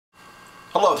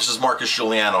Hello, this is Marcus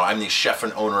Giuliano. I'm the chef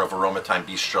and owner of Aroma Thyme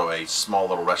Bistro, a small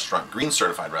little restaurant, green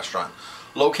certified restaurant,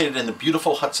 located in the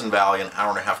beautiful Hudson Valley, an hour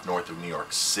and a half north of New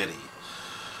York City.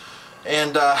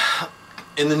 And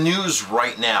in the news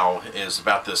right now is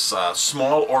about this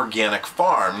small organic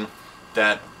farm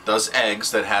that does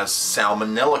eggs that has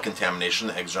salmonella contamination.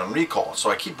 The eggs are on recall. So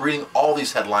I keep reading all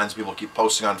these headlines. People keep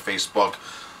posting on Facebook.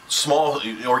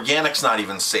 Organic's not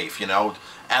even safe, you know.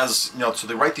 As you know, so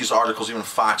they write these articles, even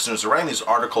Fox News, they're writing these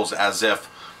articles as if,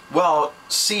 well,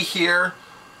 see here,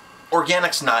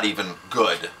 organic's not even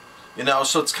good, you know.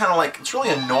 So it's kind of like, it's really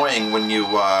annoying when you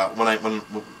when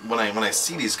I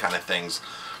see these kind of things,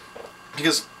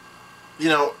 because, you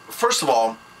know, first of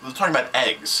all, we're talking about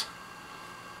eggs.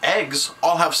 Eggs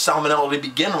all have salmonella to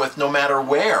begin with, no matter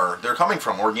where they're coming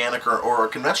from, organic or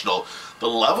conventional. The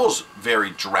levels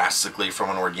vary drastically from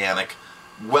an organic,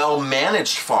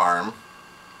 well-managed farm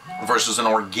versus an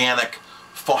organic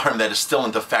farm that is still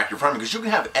into factory farming, because you can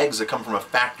have eggs that come from a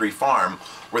factory farm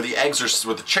where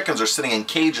the chickens are sitting in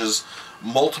cages,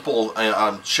 multiple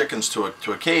chickens to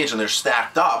a cage, and they're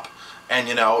stacked up, and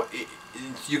you know,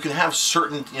 you can have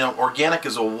certain, you know, organic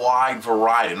is a wide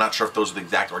variety. I'm not sure if those are the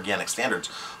exact organic standards,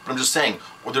 but I'm just saying,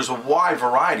 well, there's a wide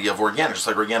variety of organic, just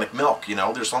like organic milk, you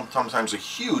know, there's sometimes a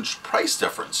huge price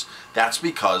difference. That's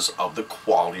because of the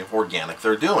quality of organic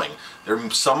they're doing.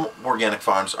 Some organic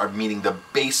farms are meeting the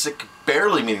basic,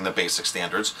 barely meeting the basic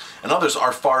standards, and others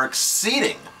are far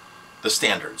exceeding the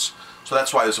standards. So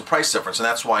that's why there's a price difference, and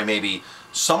that's why maybe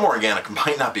some organic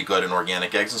might not be good in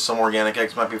organic eggs, and some organic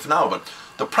eggs might be phenomenal. But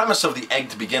the premise of the egg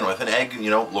to begin with, an egg, you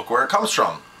know, look where it comes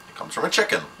from. It comes from a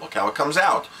chicken. Look how it comes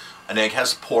out. An egg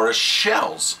has porous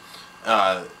shells,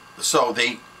 so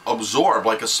they absorb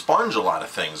like a sponge a lot of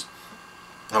things.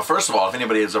 Now, first of all, if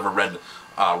anybody has ever read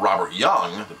Robert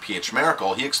Young, The pH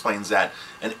Miracle, he explains that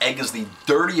an egg is the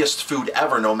dirtiest food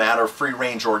ever, no matter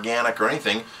free-range, organic, or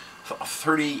anything.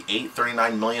 38,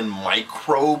 39 million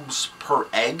microbes per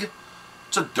egg.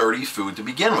 It's a dirty food to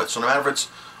begin with. So no matter if it's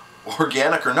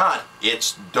organic or not,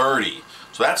 it's dirty.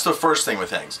 So that's the first thing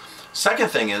with eggs. Second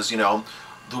thing is, you know,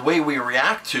 the way we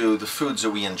react to the foods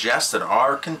that we ingest that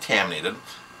are contaminated,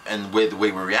 and the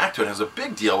way we react to it has a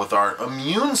big deal with our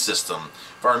immune system.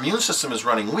 If our immune system is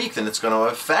running weak, then it's going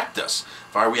to affect us.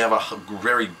 If we have a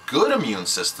very good immune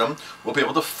system, we'll be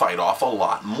able to fight off a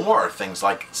lot more things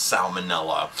like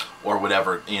salmonella or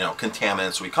whatever, you know,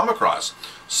 contaminants we come across.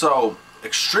 So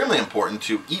extremely important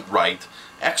to eat right,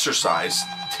 exercise,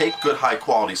 take good high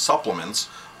quality supplements,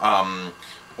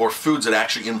 or foods that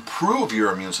actually improve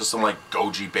your immune system, like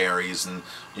goji berries and,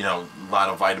 you know, a lot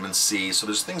of vitamin C. So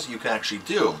there's things that you can actually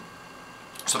do.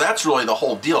 So that's really the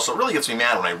whole deal. So it really gets me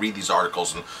mad when I read these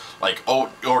articles and like,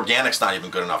 oh, organic's not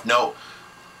even good enough. No,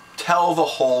 tell the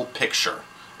whole picture.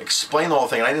 Explain the whole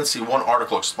thing. And I didn't see one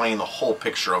article explaining the whole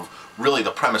picture of really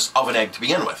the premise of an egg to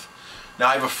begin with. Now,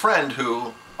 I have a friend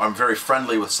who, I'm very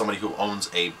friendly with, somebody who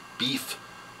owns a beef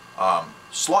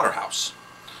slaughterhouse,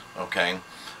 okay?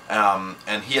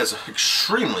 And he has an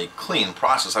extremely clean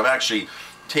process. I've actually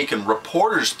taken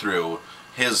reporters through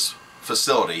his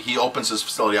facility. He opens his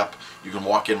facility up. You can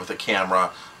walk in with a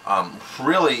camera.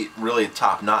 Really, really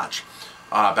top notch.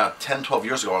 About 12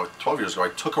 years ago, I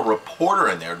took a reporter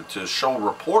in there to show a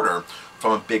reporter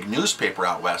from a big newspaper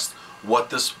out west what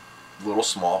this little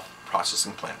small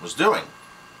processing plant was doing.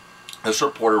 This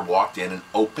reporter walked in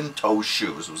open-toe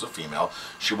shoes. It was a female.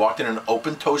 She walked in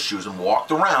open-toe shoes and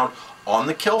walked around on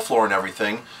the kill floor and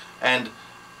everything. And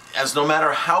as no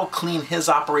matter how clean his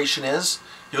operation is,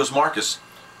 he goes, Marcus,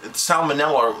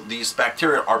 salmonella, these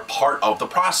bacteria are part of the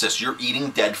process. You're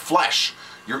eating dead flesh.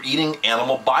 You're eating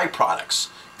animal byproducts.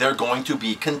 They're going to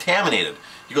be contaminated.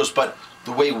 He goes, but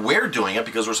the way we're doing it,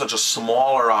 because we're such a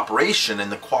smaller operation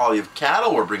and the quality of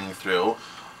cattle we're bringing through,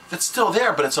 it's still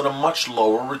there, but it's on a much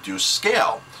lower, reduced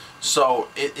scale. So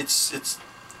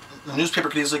the newspaper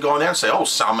could easily go in there and say, oh,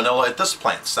 salmonella at this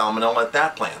plant, salmonella at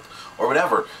that plant, or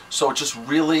whatever. So it just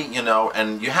really, you know,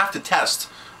 and you have to test.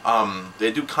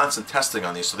 They do constant testing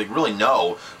on these, so they really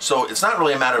know. So it's not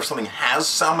really a matter if something has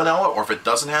salmonella or if it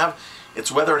doesn't have.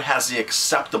 It's whether it has the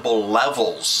acceptable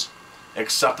levels of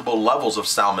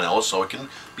salmonella, so it can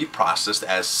be processed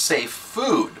as safe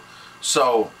food.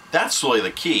 So that's really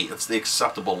the key. It's the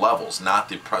acceptable levels, not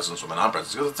the presence or the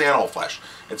non-presence, because it's animal flesh.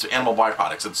 It's animal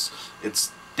byproducts.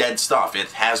 It's dead stuff.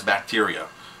 It has bacteria.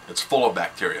 It's full of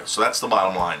bacteria. So that's the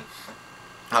bottom line.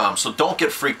 So don't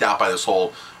get freaked out by this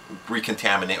whole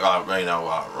recontaminate,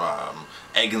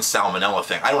 egg and salmonella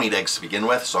thing. I don't eat eggs to begin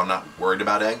with, so I'm not worried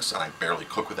about eggs, and I barely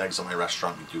cook with eggs in my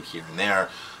restaurant. We do here and there,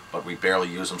 but we barely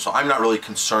use them. So I'm not really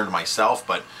concerned myself,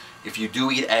 but if you do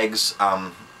eat eggs,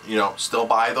 you know, still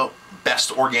buy the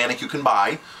best organic you can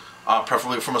buy,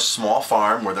 preferably from a small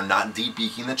farm where they're not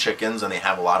deep-beaking the chickens and they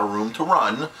have a lot of room to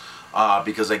run,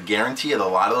 because I guarantee you that a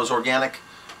lot of those organic,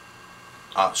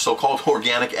 so-called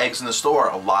organic eggs in the store,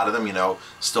 a lot of them, you know,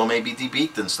 still may be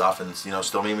debeaked and stuff, and, you know,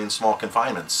 still may be in small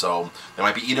confinements. So they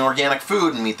might be eating organic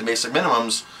food and meet the basic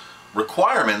minimums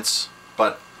requirements,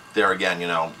 but there again, you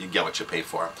know, you get what you pay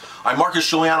for. I'm Marcus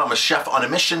Giuliano. I'm a chef on a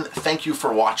mission. Thank you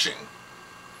for watching.